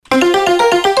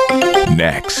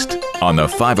Next on the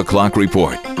 5 o'clock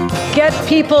report. Get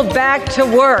people back to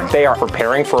work. They are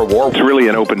preparing for a war. It's really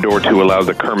an open door to allow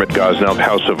the Kermit Gosnell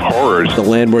House of Horrors. The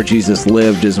land where Jesus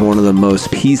lived is one of the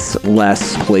most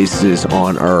peaceless places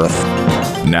on earth.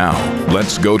 Now,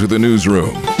 let's go to the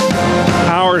newsroom.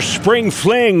 Our spring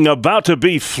fling about to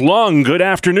be flung. Good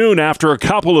afternoon. After a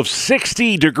couple of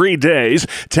 60-degree days,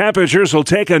 temperatures will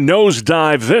take a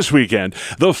nosedive this weekend,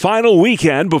 the final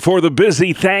weekend before the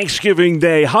busy Thanksgiving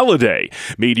Day holiday.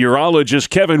 Meteorologist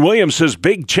Kevin Williams says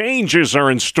big changes are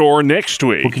in store next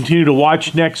week. We'll continue to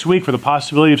watch next week for the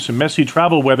possibility of some messy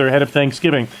travel weather ahead of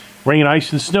Thanksgiving. Rain,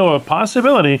 ice, and snow, a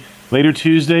possibility. Later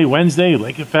Tuesday, Wednesday,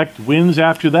 lake effect winds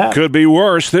after that. Could be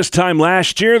worse. This time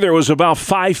last year, there was about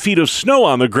 5 feet of snow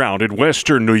on the ground in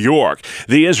western New York.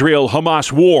 The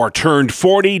Israel-Hamas war turned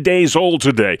 40 days old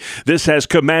today. This as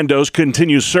commandos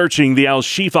continue searching the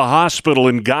Al-Shifa hospital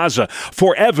in Gaza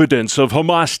for evidence of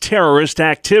Hamas terrorist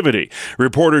activity.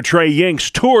 Reporter Trey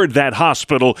Yinks toured that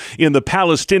hospital in the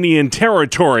Palestinian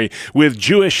territory with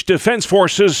Jewish Defense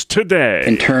Forces today.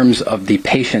 In terms of the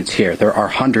patients here, there are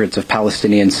hundreds of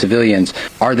Palestinian civilians.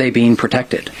 Are they being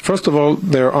protected? First of all,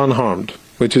 they're unharmed,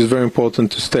 which is very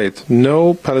important to state.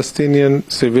 No Palestinian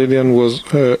civilian was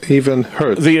even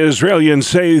hurt. The Israelis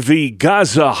say the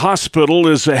Gaza hospital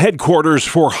is a headquarters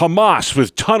for Hamas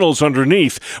with tunnels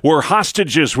underneath where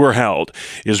hostages were held.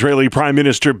 Israeli Prime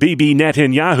Minister Bibi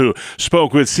Netanyahu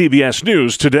spoke with CBS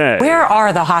News today. Where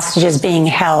are the hostages being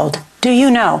held? Do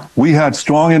you know? We had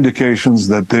strong indications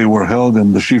that they were held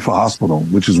in the Shifa hospital,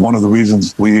 which is one of the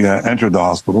reasons we entered the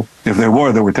hospital. If they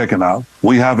were taken out.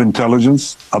 We have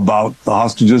intelligence about the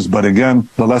hostages, but again,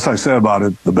 the less I say about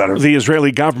it, the better. The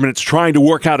Israeli government is trying to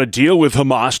work out a deal with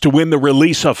Hamas to win the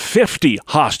release of 50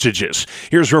 hostages.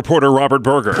 Here's reporter Robert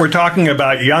Berger. We're talking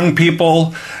about young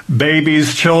people,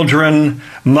 babies, children,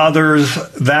 mothers,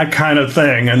 that kind of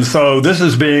thing. And so this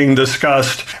is being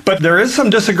discussed. But there is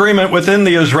some disagreement within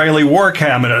the Israeli war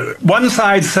cabinet. One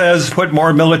side says put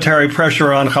more military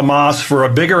pressure on Hamas for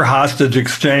a bigger hostage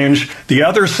exchange. The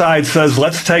other side says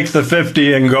let's take the 50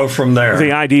 and go from there.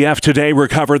 The IDF today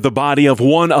recovered the body of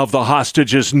one of the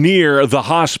hostages near the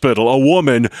hospital, a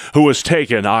woman who was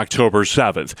taken October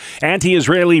 7th.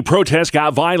 Anti-Israeli protests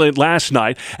got violent last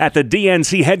night at the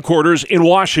DNC headquarters in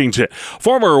Washington.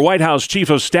 Former White House Chief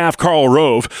of Staff Karl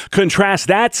Rove contrasts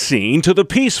that scene to the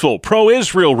peaceful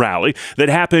pro-Israel rally that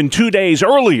happened 2 days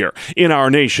earlier in our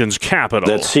nation's capital.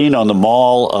 That scene on the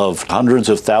Mall of hundreds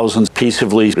of thousands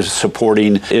peacefully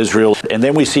supporting Israel. And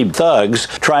then we see thugs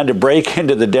trying to break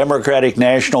into the Democratic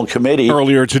National Committee.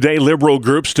 Earlier today, liberal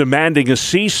groups demanding a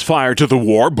ceasefire to the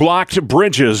war blocked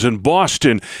bridges in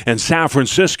Boston and San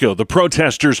Francisco. The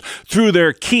protesters threw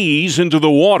their keys into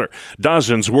the water.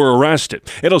 Dozens were arrested.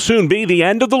 It'll soon be the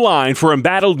end of the line for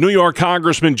embattled New York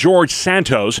Congressman George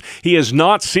Santos. He is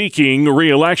not seeking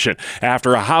re-election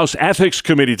after a House Ethics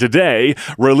Committee today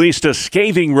released a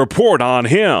scathing report on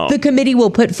him. The committee will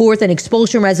put forth an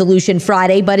expulsion resolution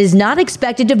Friday, but is not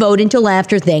expected to vote until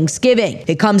after Thanksgiving.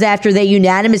 It comes after they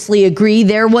unanimously agree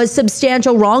there was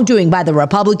substantial wrongdoing by the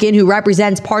Republican who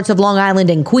represents parts of Long Island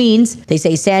and Queens. They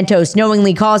say Santos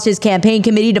knowingly caused his campaign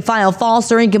committee to file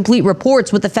false or incomplete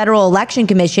reports with the Federal Election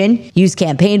Commission, used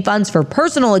campaign funds for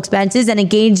personal expenses, and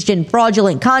engaged in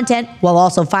fraudulent content while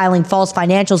also filing false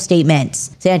financial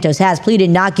statements. Santos has pleaded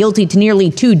not guilty to nearly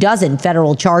 24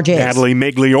 federal charges. Natalie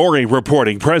Migliore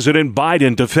reporting President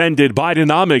Biden defended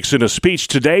Bidenomics in a speech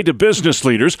today to business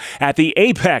leaders at the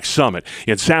APEC Summit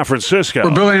in San Francisco.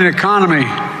 We're building an economy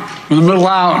from the middle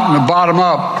out and the bottom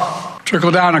up.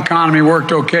 Trickle-down economy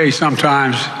worked okay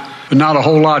sometimes, but not a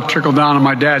whole lot trickled down on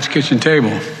my dad's kitchen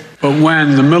table. But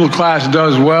when the middle class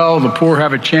does well, the poor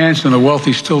have a chance and the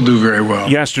wealthy still do very well.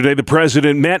 Yesterday, the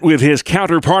president met with his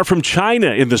counterpart from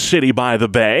China in the city by the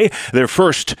Bay, their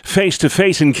first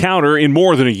face-to-face encounter in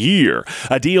more than a year.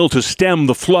 A deal to stem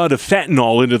the flood of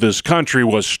fentanyl into this country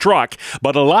was struck,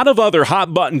 but a lot of other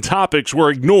hot-button topics were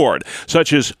ignored,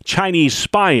 such as Chinese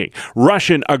spying,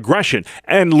 Russian aggression,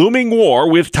 and looming war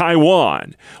with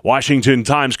Taiwan. Washington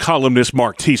Times columnist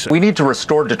Mark Thiessen. We need to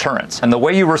restore deterrence, and the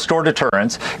way you restore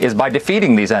deterrence is by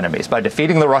defeating these enemies, by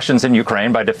defeating the Russians in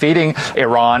Ukraine, by defeating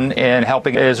Iran in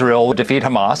helping Israel defeat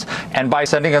Hamas, and by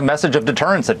sending a message of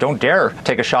deterrence that don't dare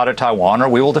take a shot at Taiwan or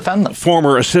we will defend them.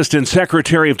 Former Assistant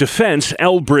Secretary of Defense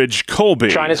Elbridge Colby.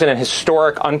 China's in a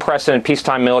historic, unprecedented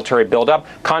peacetime military buildup.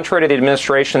 Contrary to the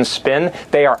administration's spin,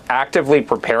 they are actively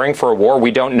preparing for a war.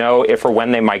 We don't know if or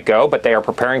when they might go, but they are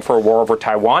preparing for a war over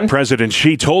Taiwan. President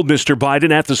Xi told Mr.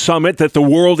 Biden at the summit that the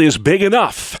world is big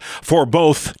enough for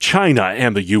both China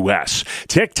and the U.S. U.S.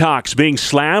 TikTok's being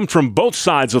slammed from both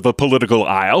sides of the political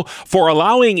aisle for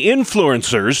allowing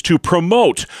influencers to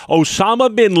promote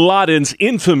Osama bin Laden's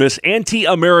infamous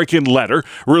anti-American letter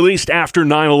released after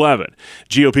 9/11.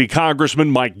 GOP Congressman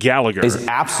Mike Gallagher. Is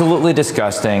absolutely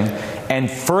disgusting and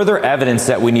further evidence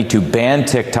that we need to ban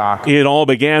TikTok. It all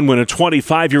began when a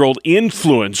 25-year-old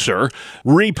influencer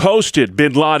reposted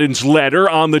bin Laden's letter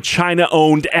on the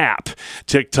China-owned app.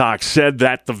 TikTok said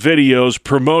that the videos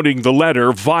promoting the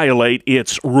letter violate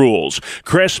its rules.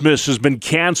 Christmas has been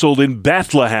canceled in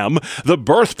Bethlehem, the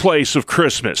birthplace of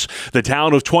Christmas. The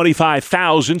town of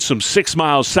 25,000, some 6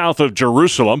 miles south of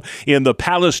Jerusalem, in the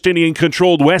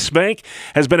Palestinian-controlled West Bank,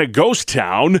 has been a ghost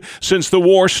town since the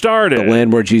war started. The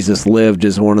land where Jesus lived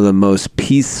is one of the most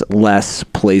peaceless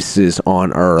places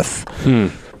on earth.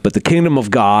 But the kingdom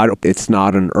of God, it's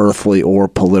not an earthly or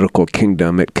political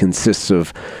kingdom. It consists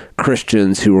of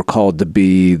Christians who are called to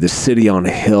be the city on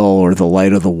a hill or the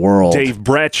light of the world. Dave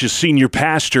Bretsch is senior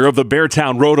pastor of the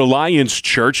Beartown Road Alliance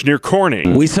Church near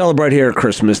Corning. We celebrate here at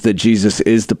Christmas that Jesus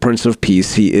is the Prince of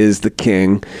Peace. He is the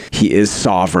King. He is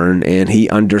sovereign, and he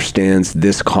understands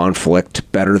this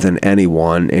conflict better than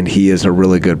anyone, and he is a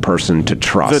really good person to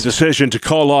trust. The decision to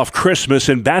call off Christmas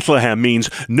in Bethlehem means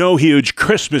no huge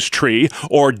Christmas tree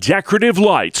or decorative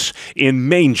lights in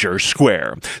Manger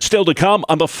Square. Still to come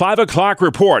on the 5 o'clock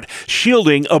report,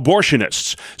 shielding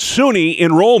abortionists, SUNY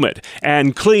enrollment,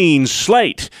 and clean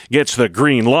slate gets the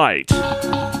green light.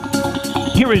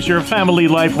 Here is your family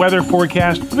life weather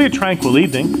forecast. It'll be a tranquil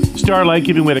evening. Starlight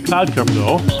giving way to cloud cover,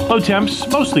 though. Low temps,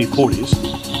 mostly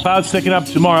 40s. Clouds thickening up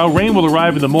tomorrow. Rain will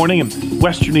arrive in the morning in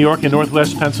western New York and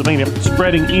northwest Pennsylvania,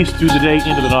 spreading east through the day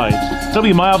into the night. It'll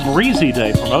be a mild, breezy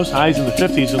day for most, highs in the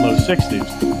 50s and low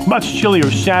 60s. Much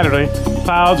chillier Saturday.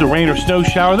 Clouds, a rain or snow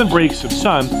shower, then breaks of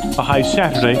sun. A high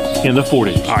Saturday in the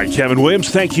 40s. All right, Kevin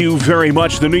Williams, thank you very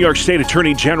much. The New York State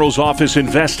Attorney General's office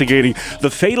investigating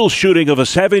the fatal shooting of a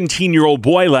 17-year-old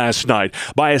boy last night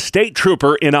by a state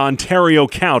trooper in Ontario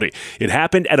County. It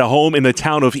happened at a home in the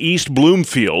town of East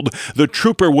Bloomfield. The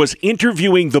trooper was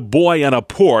interviewing the boy on a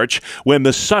porch when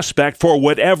the suspect, for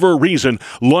whatever reason,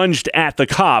 lunged at the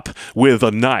cop with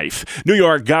a knife. New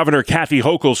York Governor Kathy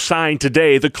Hochul signed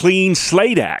today the Clean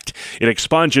Slate Act. It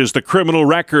expunges the criminal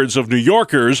records of New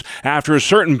Yorkers after a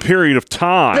certain period of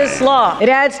time. This law, it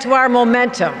adds to our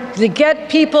momentum to get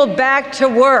people back to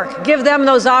work, give them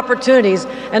those opportunities,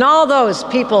 and all those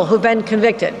people who've been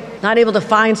convicted, not able to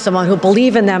find someone who'll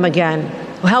believe in them again,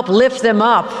 who help lift them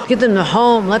up, give them a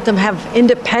home, let them have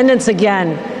independence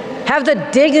again. Have the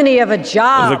dignity of a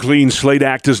job. The Clean Slate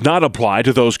Act does not apply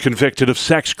to those convicted of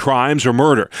sex crimes or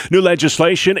murder. New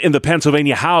legislation in the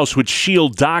Pennsylvania House would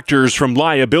shield doctors from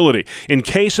liability in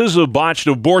cases of botched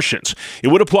abortions. It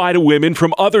would apply to women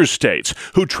from other states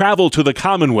who travel to the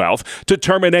Commonwealth to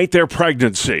terminate their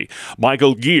pregnancy.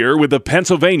 Michael Geer with the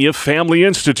Pennsylvania Family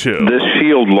Institute. This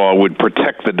shield law would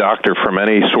protect the doctor from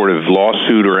any sort of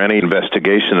lawsuit or any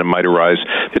investigation that might arise.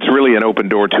 It's really an open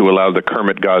door to allow the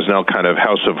Kermit Gosnell kind of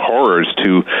House of Horrors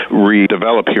to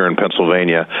redevelop here in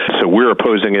Pennsylvania. So we're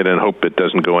opposing it and hope it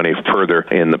doesn't go any further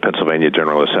in the Pennsylvania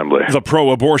General Assembly. The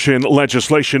pro-abortion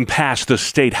legislation passed the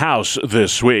state house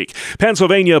this week.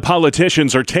 Pennsylvania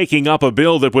politicians are taking up a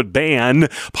bill that would ban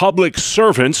public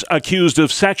servants accused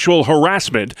of sexual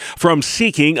harassment from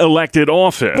seeking elected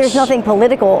office. There's nothing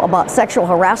political about sexual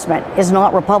harassment. It's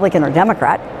not Republican or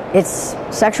Democrat. It's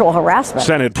sexual harassment.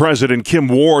 Senate President Kim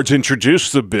Wards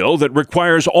introduced the bill that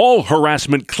requires all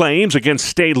harassment claims against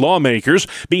state lawmakers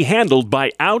be handled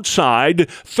by outside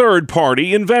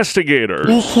third-party investigators.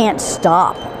 We can't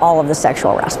stop all of the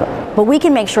sexual harassment, but we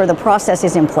can make sure the process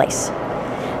is in place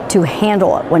to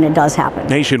handle it when it does happen.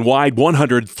 Nationwide,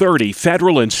 130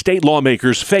 federal and state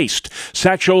lawmakers faced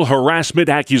sexual harassment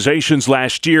accusations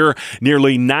last year.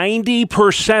 Nearly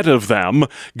 90% of them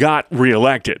got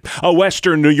reelected. A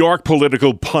Western New York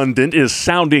political pundit is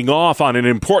sounding off on an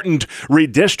important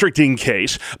redistricting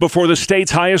case before the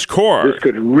state's highest court. This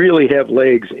could really have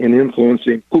legs in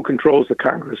influencing who controls the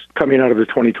Congress coming out of the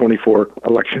 2024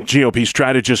 election. GOP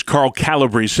strategist Carl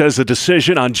Calabrese says a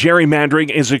decision on gerrymandering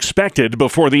is expected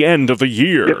before the end of the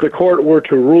year. If the court were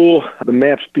to rule the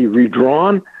maps be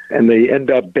redrawn and they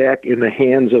end up back in the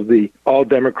hands of the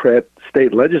all-Democrat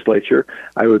state legislature,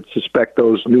 I would suspect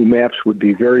those new maps would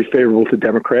be very favorable to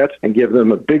Democrats and give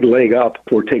them a big leg up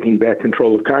for taking back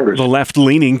control of Congress. The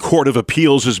left-leaning Court of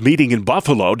Appeals is meeting in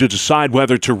Buffalo to decide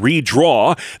whether to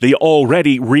redraw the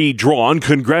already redrawn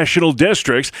congressional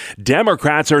districts.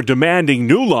 Democrats are demanding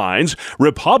new lines.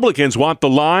 Republicans want the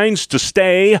lines to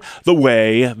stay the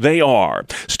way they are.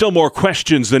 Still more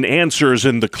questions than answers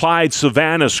in the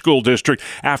Clyde-Savannah School District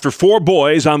after 4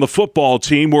 boys on the football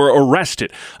team were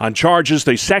arrested on charges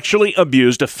they sexually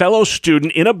abused a fellow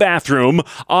student in a bathroom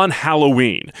on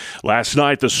Halloween. Last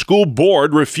night, the school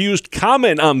board refused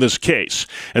comment on this case,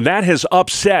 and that has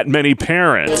upset many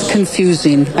parents. It's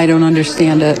confusing. I don't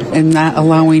understand it, and not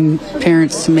allowing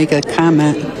parents to make a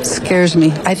comment scares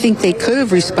me. I think they could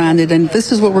have responded, and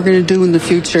this is what we're going to do in the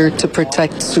future to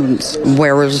protect students.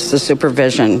 Where was the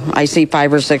supervision? I see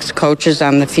 5 or 6 coaches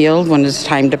on the field when it's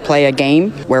time to play a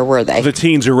game. Where were they? The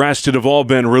teens arrested have all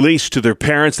been released to their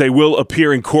parents. They will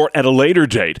appear in court at a later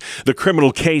date. The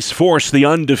criminal case forced the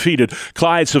undefeated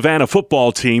Clyde-Savannah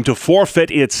football team to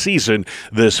forfeit its season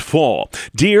this fall.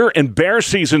 Deer and bear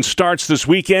season starts this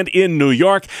weekend in New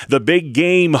York. The big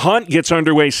game hunt gets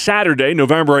underway Saturday,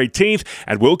 November 18th,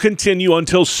 and will continue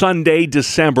until Sunday,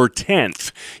 December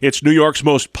 10th. It's New York's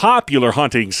most popular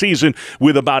hunting season,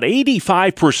 with about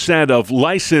 85% of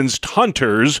licensed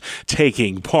hunters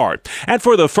taking part. And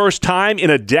for the first time in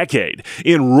a decade,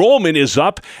 enrollment is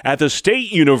up at the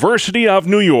State University of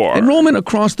New York. Enrollment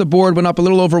across the board went up a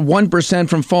little over 1%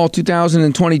 from fall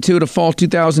 2022 to fall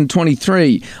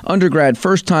 2023. Undergrad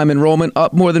first-time enrollment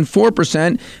up more than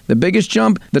 4%. The biggest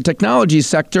jump, the technology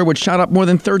sector, which shot up more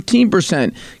than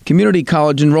 13%. Community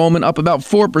college enrollment up about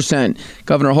 4%.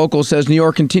 Governor Hochul says New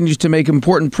York continues to make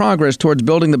important progress towards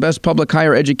building the best public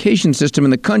higher education system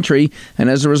in the country, and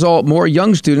as a result, more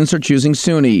young students are choosing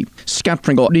SUNY. Scott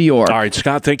Pringle, New York. All right,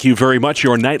 Scott, thank you very much.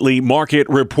 Your nightly market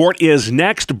report is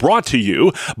next, brought to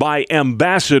you by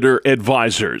Ambassador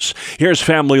Advisors. Here's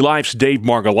Family Life's Dave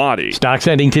Margolotti. Stocks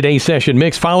ending today's session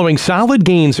mixed following solid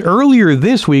gains earlier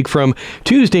this week from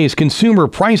Tuesday's Consumer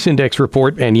Price Index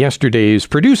report and yesterday's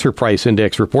Producer Price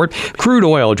Index report. Crude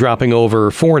oil dropping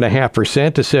over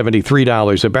 4.5% to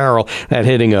 $73 a barrel, that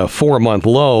hitting a 4-month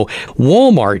low.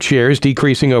 Walmart shares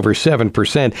decreasing over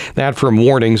 7%, that from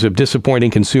warnings of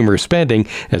disappointing consumer spending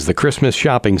as the Christmas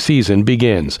shopping season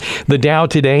begins. The Dow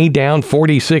today down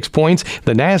 46 points,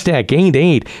 the Nasdaq gained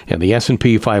 8, and the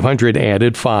S&P 500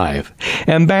 added 5.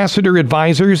 Ambassador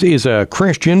Advisors is a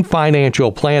Christian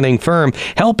financial planning firm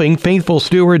helping faithful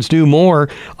stewards do more.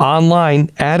 Online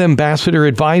at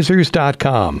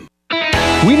ambassadoradvisors.com.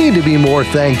 We need to be more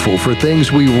thankful for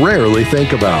things we rarely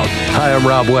think about. Hi, I'm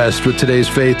Rob West with today's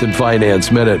Faith and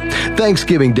Finance Minute.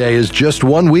 Thanksgiving Day is just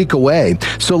 1 week away,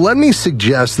 so let me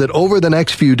suggest that over the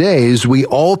next few days, we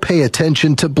all pay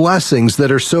attention to blessings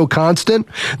that are so constant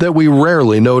that we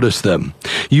rarely notice them.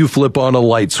 You flip on a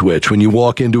light switch when you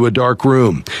walk into a dark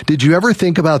room. Did you ever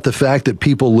think about the fact that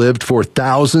people lived for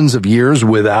thousands of years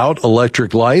without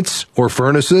electric lights, or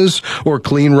furnaces, or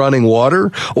clean running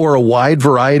water, or a wide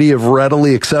variety of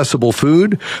readily accessible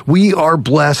food? We are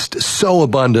blessed so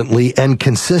abundantly and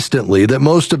consistently that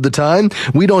most of the time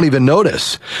we don't even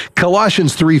notice.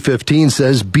 Colossians 3:15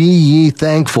 says, "Be ye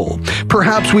thankful."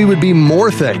 Perhaps we would be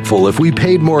more thankful if we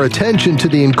paid more attention to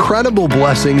the incredible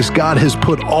blessings God has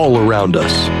put all around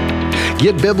us.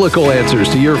 Get biblical answers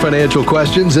to your financial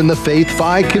questions in the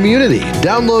FaithFi community.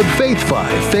 Download FaithFi,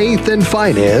 Faith and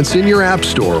Finance, in your app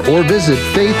store or visit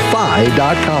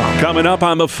faithfi.com. Coming up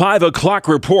on the 5 o'clock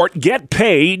report, get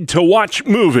paid to watch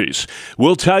movies.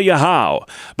 We'll tell you how.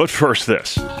 But first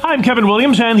this. I'm Kevin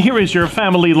Williams, and here is your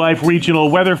Family Life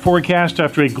regional weather forecast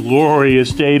after a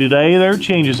glorious day today. There are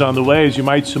changes on the way, as you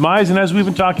might surmise, and as we've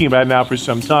been talking about now for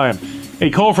some time. A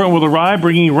cold front will arrive,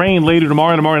 bringing rain later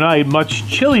tomorrow and tomorrow night. Much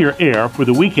chillier air for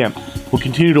the weekend. We'll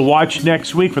continue to watch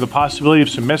next week for the possibility of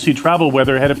some messy travel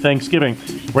weather ahead of Thanksgiving.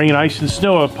 Rain, ice, and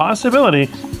snow a possibility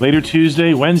later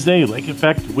Tuesday, Wednesday. Lake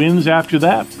effect winds after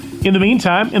that. In the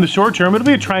meantime, in the short term, it'll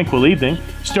be a tranquil evening.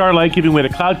 Starlight giving way to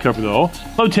cloud cover, though.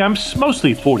 Low temps,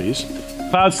 mostly 40s.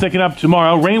 Clouds thickening up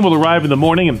tomorrow. Rain will arrive in the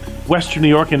morning in western New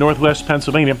York and northwest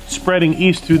Pennsylvania, spreading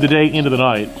east through the day into the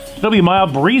night. It'll be a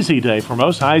mild, breezy day for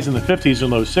most, highs in the 50s and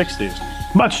low 60s.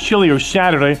 Much chillier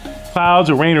Saturday. Clouds,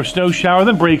 a rain or snow shower,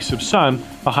 then breaks of sun.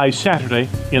 a high Saturday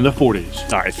in the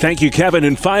 40s. All right, thank you, Kevin.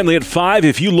 And finally at 5,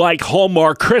 if you like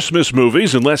Hallmark Christmas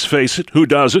movies, and let's face it, who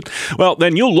doesn't? Well,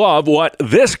 then you'll love what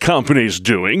this company's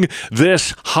doing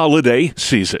this holiday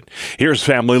season. Here's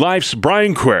Family Life's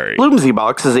Brian Query. Bloomsy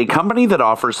Box is a company that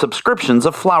offers subscriptions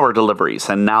of flower deliveries,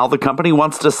 and now the company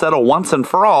wants to settle once and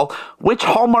for all which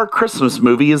Hallmark Christmas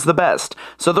movie is the best.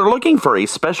 So they're looking for a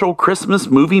special Christmas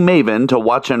movie maven to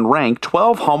watch and rank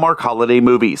 12 Hallmark holiday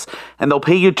movies, and they'll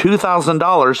pay you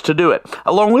 $2,000 to do it,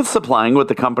 along with supplying what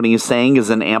the company is saying is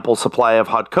an ample supply of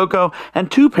hot cocoa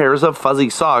and 2 pairs of fuzzy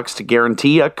socks to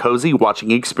guarantee a cozy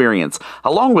watching experience,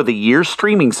 along with a year's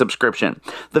streaming subscription.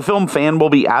 The film fan will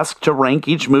be asked to rank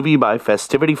each movie by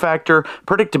festivity factor,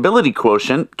 predictability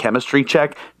quotient, chemistry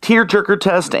check, tearjerker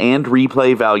test, and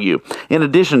replay value. In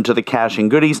addition to the cash and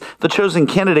goodies, the chosen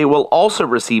candidate will also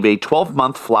receive a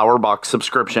 12-month Flower Box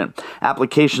subscription.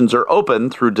 Applications are open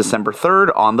through December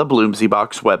 3rd on the Bloomsy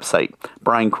Box website.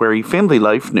 Brian Query, Family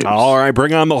Life News. All right,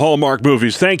 bring on the Hallmark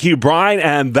movies. Thank you, Brian.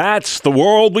 And that's the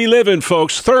world we live in,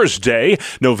 folks. Thursday,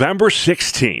 November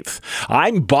 16th.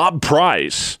 I'm Bob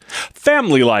Price.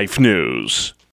 Family Life News.